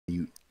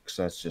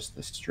because that's just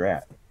the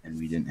strat, and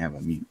we didn't have a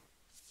mute.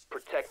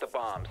 Protect the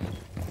bombs.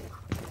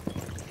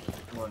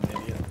 What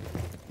an idiot.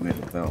 We had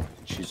a belt.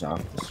 She's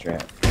off the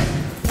strat.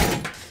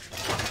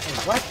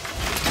 What?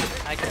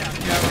 I can't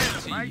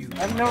guarantee you.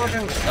 I've never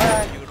done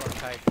strat. You don't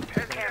type.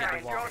 You're gonna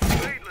get the wall.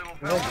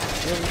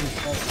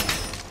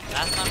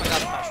 Last time I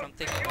got smashed, I'm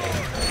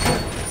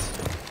thinking.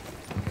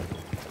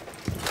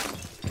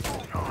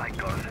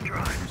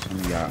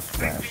 Somebody got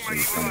flash, so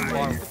he's coming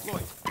Bar. right here.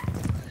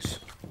 Nice.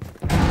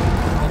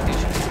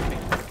 Location is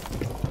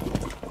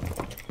big.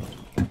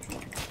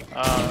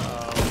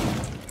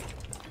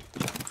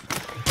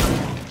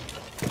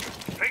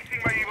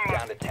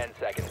 Down to 10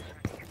 seconds.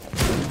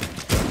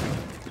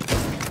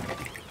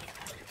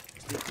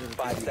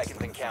 5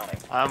 seconds and counting.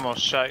 I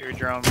almost shot your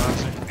drone,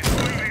 Monster.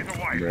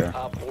 Yeah.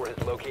 Op 4 has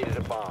located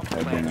a bomb. I've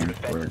Plan been your in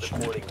for defenses it.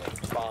 accordingly.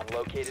 Bomb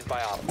located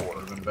by Op 4.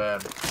 Would've been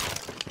bad.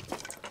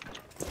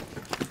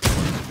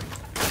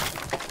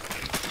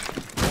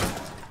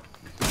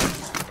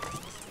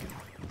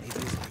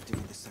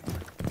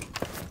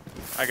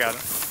 I got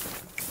it.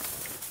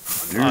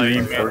 Did you Oh,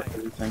 you reinforce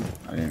everything?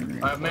 I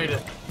didn't I reinforce. made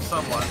it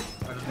somewhat.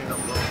 I just need a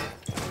little.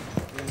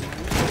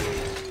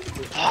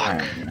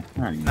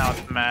 Now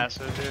it's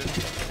massive,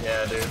 dude.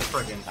 Yeah, dude, it's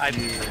freaking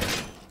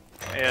huge.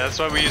 Yeah, that's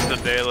what we use the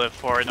bailiff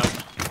for. No,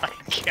 my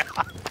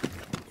God.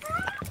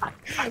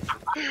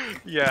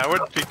 Yeah, I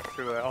would peek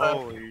through that.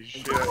 Holy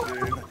shit,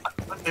 dude.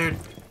 Dude,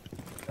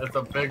 that's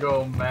a big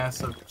old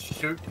massive.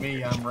 Shoot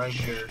me, I'm right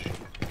here.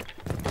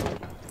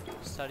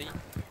 Study.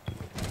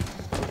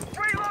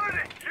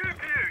 Reloading! Shoot!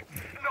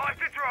 Nice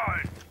to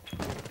drone!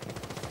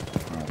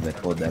 Oh, they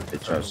pulled that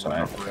bitch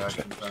outside.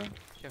 Reaction time.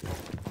 Careful.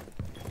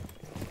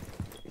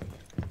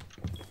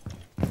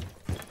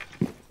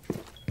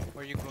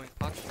 Where are you going,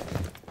 Puck?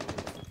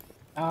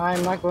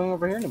 I'm not going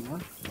over here anymore.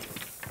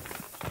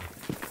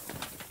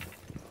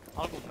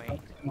 I'll go main.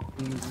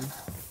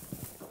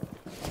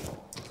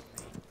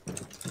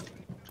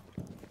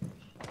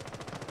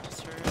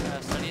 Sir,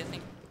 study, I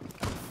think.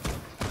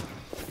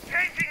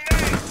 Changing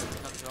name!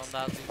 Not drone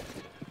that dude.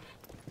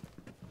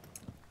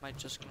 Might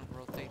just gonna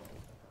rotate.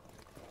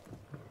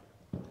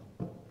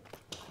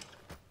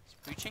 He's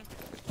breaching.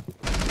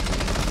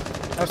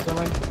 That's the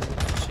lane.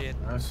 Shit.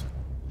 Nice.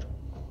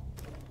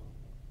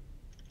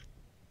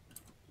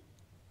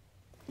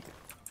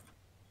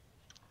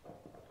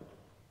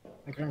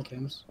 I can't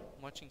cams.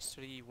 I'm watching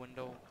study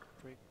window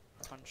break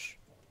punch.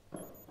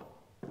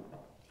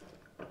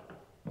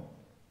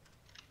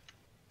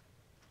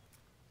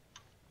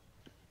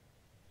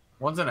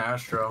 One's an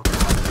Astro.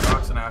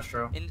 Rock's an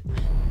Astro. In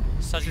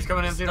study. She's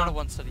coming in, It's Zeno. not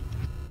one study.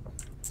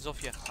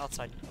 Zofia,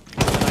 outside.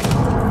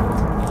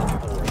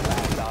 Op 4,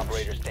 last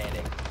operator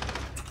standing.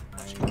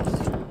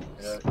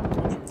 Yeah.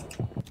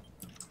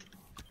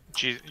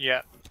 Jeez,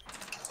 yeah.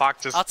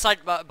 Fuck just. Outside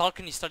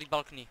balcony, study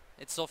balcony.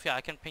 It's Zofia,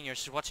 I can ping her.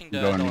 She's watching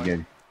the Going to door. get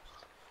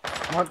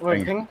What?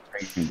 Wait, ping?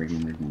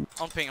 breaking.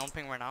 On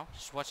ping right now.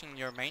 She's watching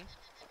your main.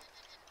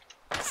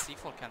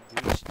 C4 can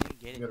do. She didn't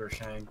get Get it. her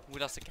shank. We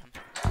lost the cam.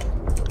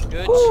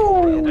 Good.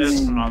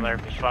 This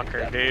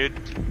motherfucker, dude.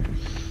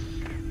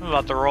 I'm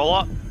about to roll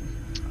up.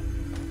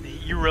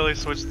 You really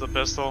switched the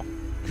pistol.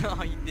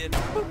 Oh, you did.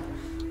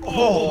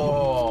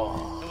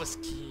 Oh! That was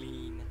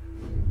clean.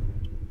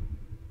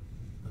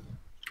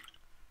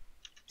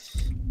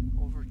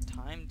 Over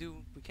time, dude,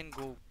 we can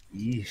go.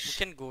 We Yeesh.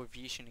 can go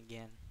aviation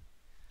again.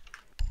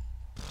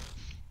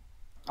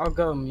 I'll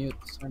go mute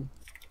this time.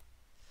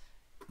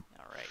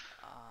 All right.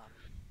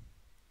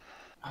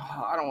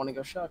 Oh, I don't want to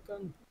go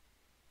shotgun.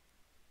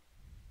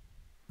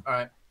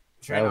 Alright.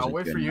 Shane, was I'll a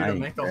wait good for you to night,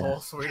 make the man. whole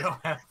suite of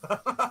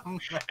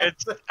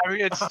It's, I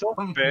mean, it's still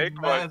big,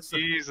 but Massive.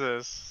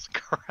 Jesus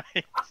Christ.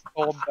 The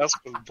whole desk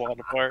was blown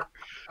apart.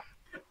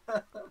 Dude,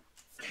 I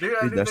Dude,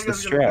 didn't that's think I the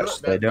was gonna do it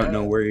stress. that They don't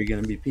know bad. where you're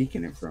gonna be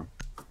peeking it from.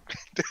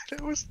 Dude,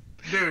 it was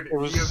Dude, it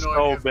was you have no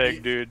so idea.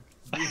 big, dude.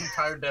 The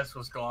entire desk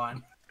was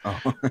gone. Oh,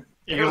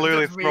 You It could was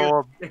literally just me- throw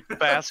a it was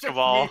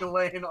basketball. Just me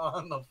laying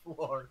on the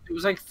floor. It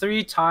was like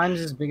 3 times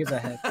as big as a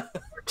head. Or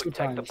 2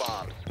 Protect the times.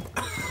 bombs.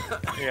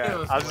 Yeah, It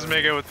was I'll just funny.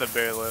 make it with the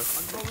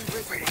bailiff.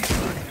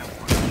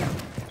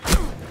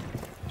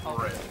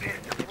 Alright.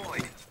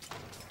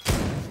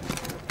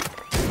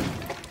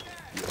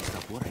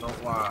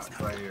 Don't lie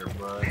right here,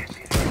 bud.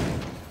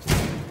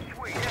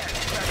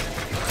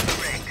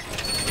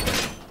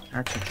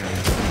 that's a joke.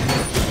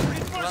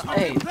 well,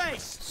 Hey,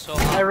 so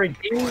I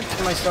redeemed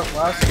myself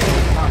last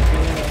game not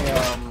being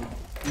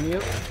a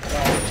mute. So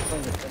I'll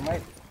explain it. I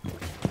might.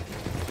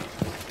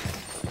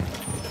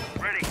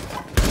 Ready.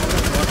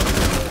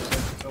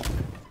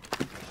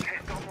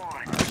 Test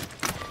online.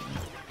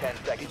 10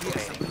 seconds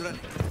remaining.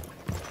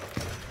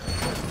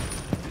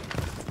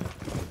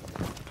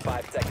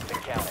 5 seconds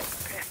and counting.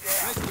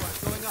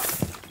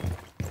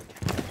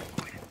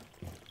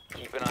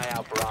 Keep an eye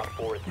out for Op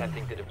 4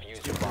 attempting to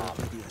defuse your bomb.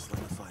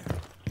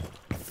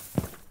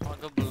 I'll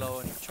go below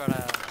and try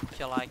to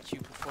kill IQ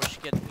before she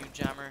gets new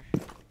jammer.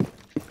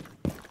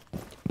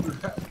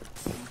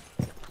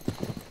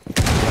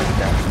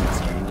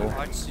 That's an angle.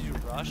 Hard to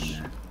rush.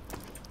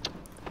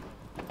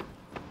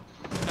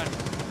 Trying to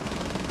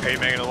Are you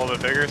making it a little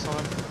bit bigger or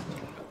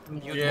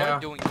something? You Yeah.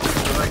 what doing?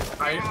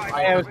 Like, I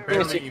Yeah, it was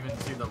barely basic. even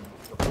see the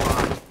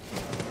plot.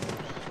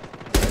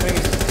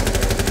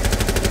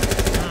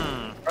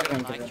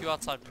 Like you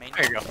outside main.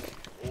 There you go.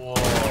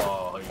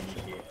 Whoa, yeah.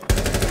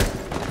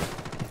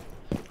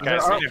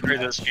 Guys, There need to are- hurry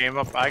this game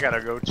up. I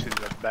gotta go to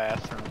the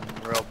bathroom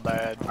real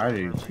bad. I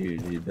do too,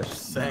 dude. That's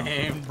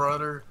Same,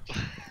 brother.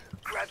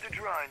 Grab the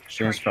drone.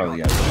 Shane's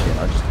probably got shit.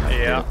 I just can't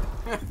Yeah.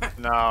 get it.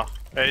 No,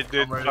 it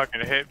did I'm ready.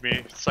 fucking hit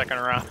me second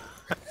round.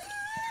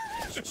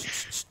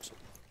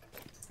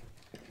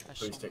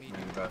 Please take me to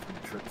the bathroom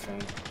trip,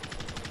 Shane.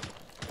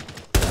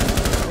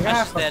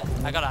 Ash is dead.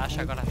 I got Ash.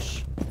 I got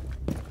Ash.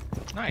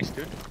 Nice,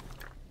 dude.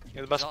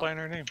 You're the best Is player in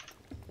our team.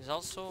 There's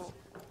also.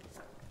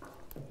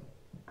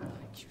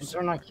 IQ Is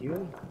there an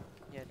IQ?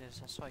 Yeah,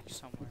 there's also IQ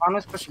somewhere.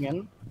 Thomas pushing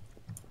in.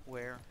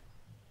 Where?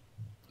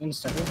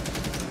 Instantly.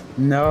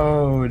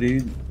 No,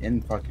 dude.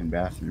 In fucking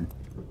bathroom.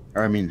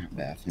 Or I mean,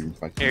 bathroom.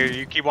 Fucking. Here,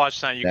 you keep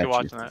watching that. You keep Got you.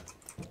 watching that.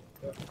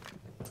 I'm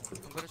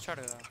gonna try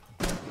to.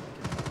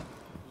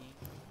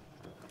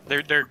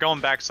 They're going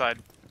backside.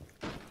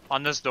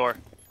 On this door.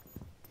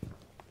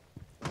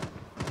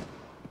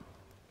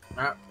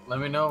 Alright, let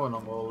me know and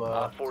we'll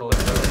For close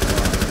it up.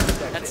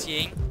 That's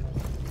Ying.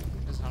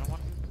 There's another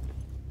one.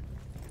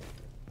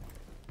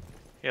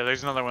 Yeah,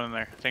 there's another one in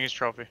there. I think it's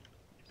trophy.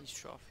 He's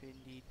trophy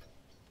indeed.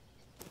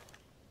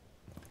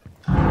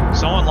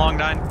 Someone long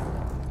nine.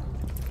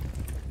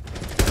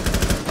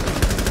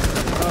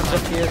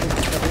 Sophia.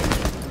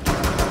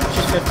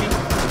 She's 50.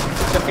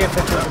 Sophia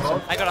 50.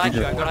 I got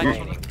IQ. I got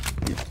IQ.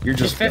 You're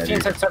She's just dead, 50 dude.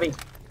 inside study.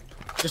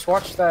 Just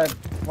watch that.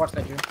 Watch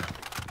that, dude.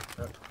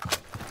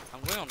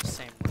 I'm going on the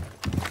same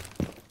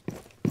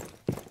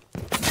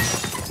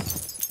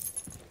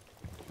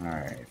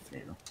Alright,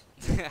 Fatal.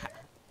 one.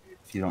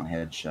 If you don't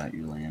headshot,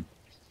 you land.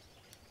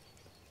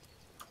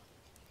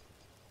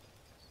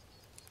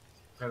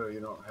 Pedro, you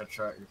don't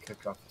headshot, you're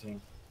kicked off the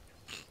team.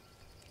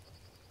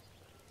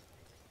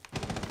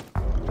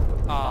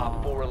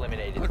 Op 4 Oh,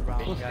 eliminated. Good round,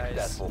 Mission guys.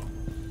 successful.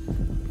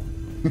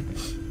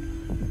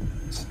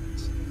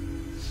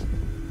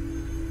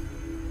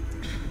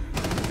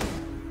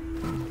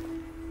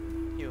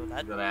 yo,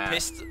 that Look at that.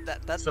 pissed.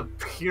 That.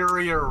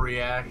 Superior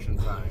reaction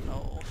time.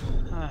 Oh,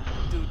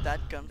 dude, that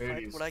gunfight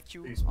Dude, with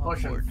IQ he's on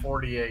pushing board.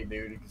 48,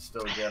 dude. He can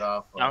still get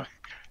off. No.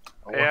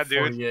 A Yeah,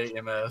 dude.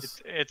 48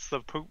 MS. It's the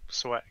poop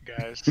sweat,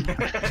 guys. He's just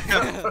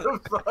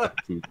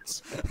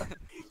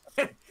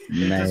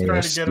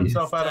trying to get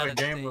himself out of the That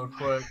game thing. real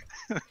quick.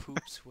 Poop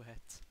sweat.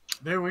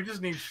 Dude, we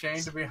just need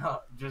Shane to be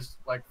out, just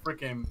like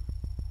freaking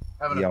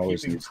having He a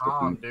always keeping needs to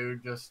calm, be.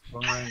 dude. Just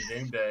when we're in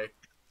game day.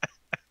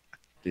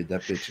 Dude,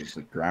 that bitch is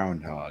a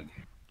groundhog.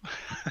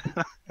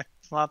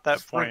 It's not that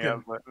Just point yet,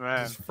 freaking- but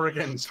man. Just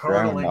freaking It's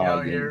turtling out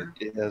groundhog, here.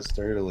 dude. Yes,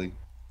 turtling.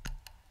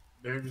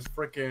 Dude, just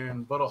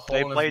freaking put a hole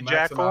They in play his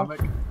Jackal?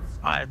 maxonomic.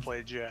 I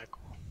play Jackal.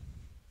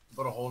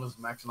 Put a hole in his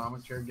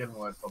maxonomic chair, get him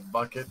what, a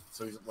bucket.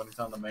 So he's, when he's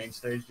on the main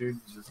stage, dude,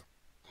 he's just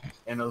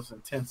in those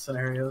intense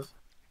scenarios.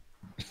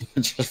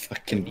 Just You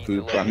fucking need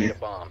to poop on locate you. a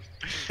bomb.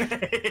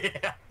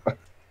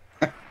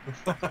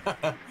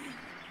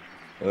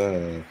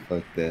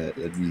 Fuck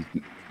that.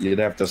 You'd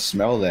have to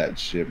smell that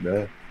shit,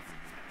 bro.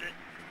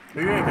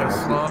 Dude, you ain't gonna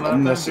smell nothing,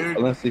 Unless, dude.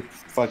 unless they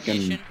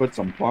fucking put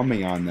some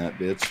plumbing on that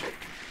bitch.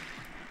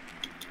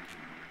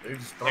 Dude,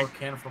 just throw a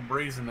can of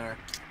Febreze in there.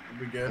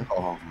 It'll be good.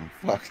 Oh,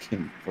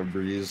 fucking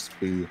Febreze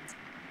poo.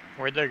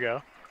 Where'd they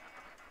go?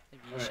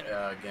 Aviation.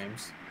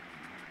 Games.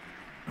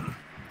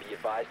 Be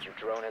advised your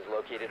drone has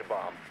located a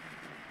bomb.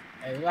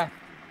 Hey, yeah.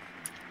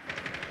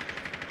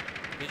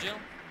 Vigil?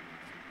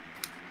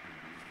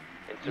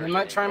 We Insertion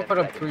might in try and 10 put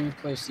a seconds.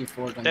 pre-play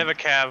C4 gun. They have a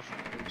cav.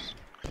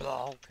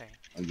 Oh, okay.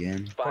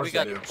 Again. 5 We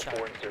got seconds shot.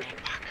 before insertion.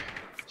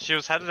 She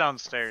was headed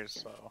downstairs,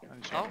 so.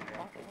 and she- Oh,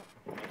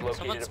 You've located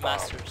Someone's a bomb.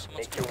 master, someone's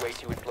Make your way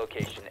to its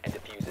location and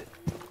defuse it.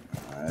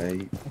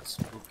 Alright. That's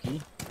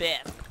spooky. bam.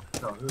 I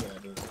don't know who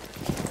that is.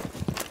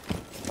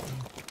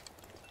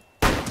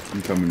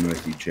 I'm coming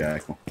with you,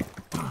 Jackal.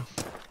 That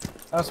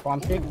was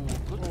spawn pig.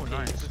 Good Oh,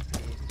 nice.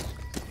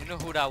 You know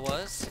who that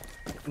was?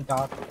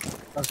 Dot.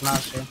 That's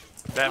master.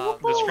 This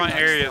front Nice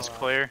area is though,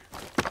 clear.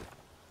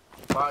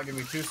 Wow, give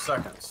me 2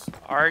 seconds.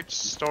 Arch,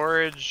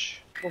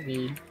 storage. Will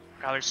be.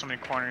 God, there's so many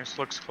corners.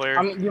 Looks clear.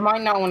 I mean, you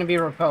might not want to be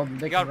repelled.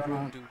 They You can got run rook,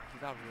 out. dude. You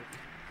got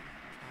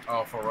rook.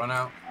 Oh, for run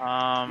out? When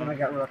I Um,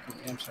 got rook.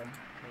 I'm sorry.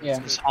 Yeah.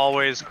 this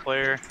hallway is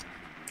clear.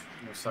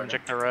 Give me a second.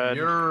 Check the red.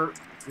 Your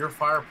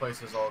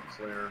fireplace is all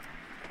clear.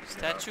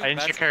 Statue, I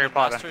didn't check bathroom, Harry and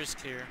Potter. master is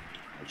clear.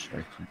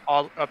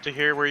 All up to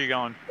here. Where are you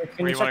going? Hey,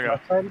 can Where you you check wanna the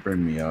outside?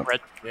 Bring me up. Red.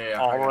 Yeah,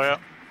 All I the got way you.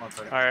 up. 1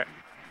 second. All right.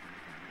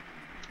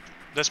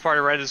 This part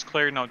of red is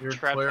clear. No You're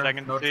trap clear, that I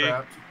can no see.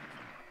 traps.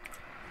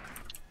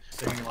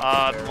 Sitting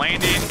like there.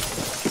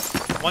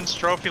 Landing. One's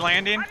trophy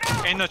landing.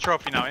 In the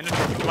trophy now. In the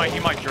trophy. He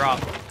might drop.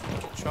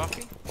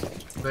 Trophy?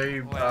 They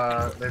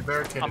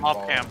barricaded I'm off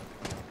ball. cam.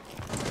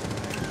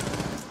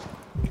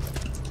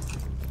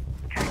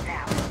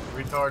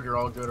 Retard, you're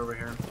all good over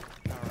here.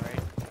 Alright.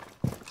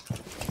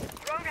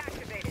 Drone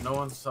activated. No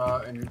one saw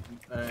an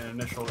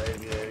initial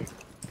AVA.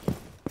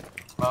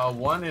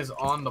 One is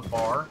on the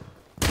bar.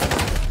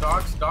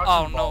 Doc's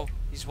Oh in no, vault.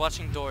 he's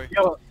watching door.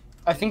 Yo,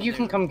 I think you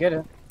can come get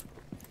it.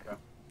 Okay.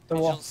 The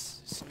wall.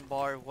 Vigil's is in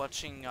bar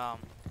watching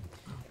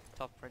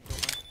top right door.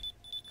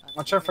 Can't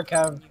Watch see out for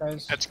anything. Cav,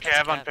 guys. It's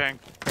Cav on Cav. ping.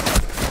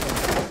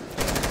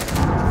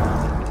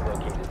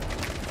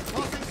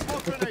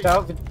 Located. We kicked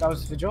out. That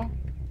was Vigil.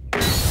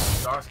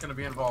 Doc's gonna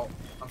be in vault.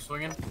 I'm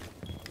swinging.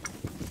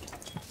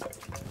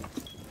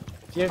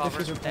 Do you have Cover,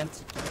 diffuser? dead.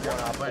 One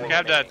op 4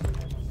 Cav dead.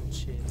 remaining.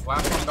 Shit.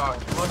 Last one, Doc.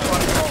 Close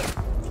one,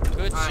 vault.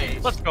 Good Nice.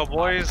 shit. Let's go,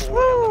 boys. Four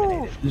Woo!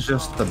 eliminated. He's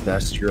just the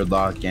best your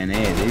lock in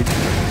it, dude.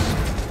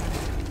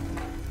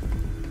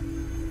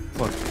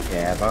 Fuck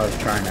Cav, I was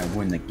trying to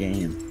win the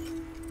game.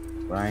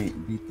 Right?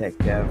 Beat that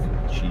Cav.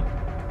 She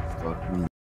fucked me.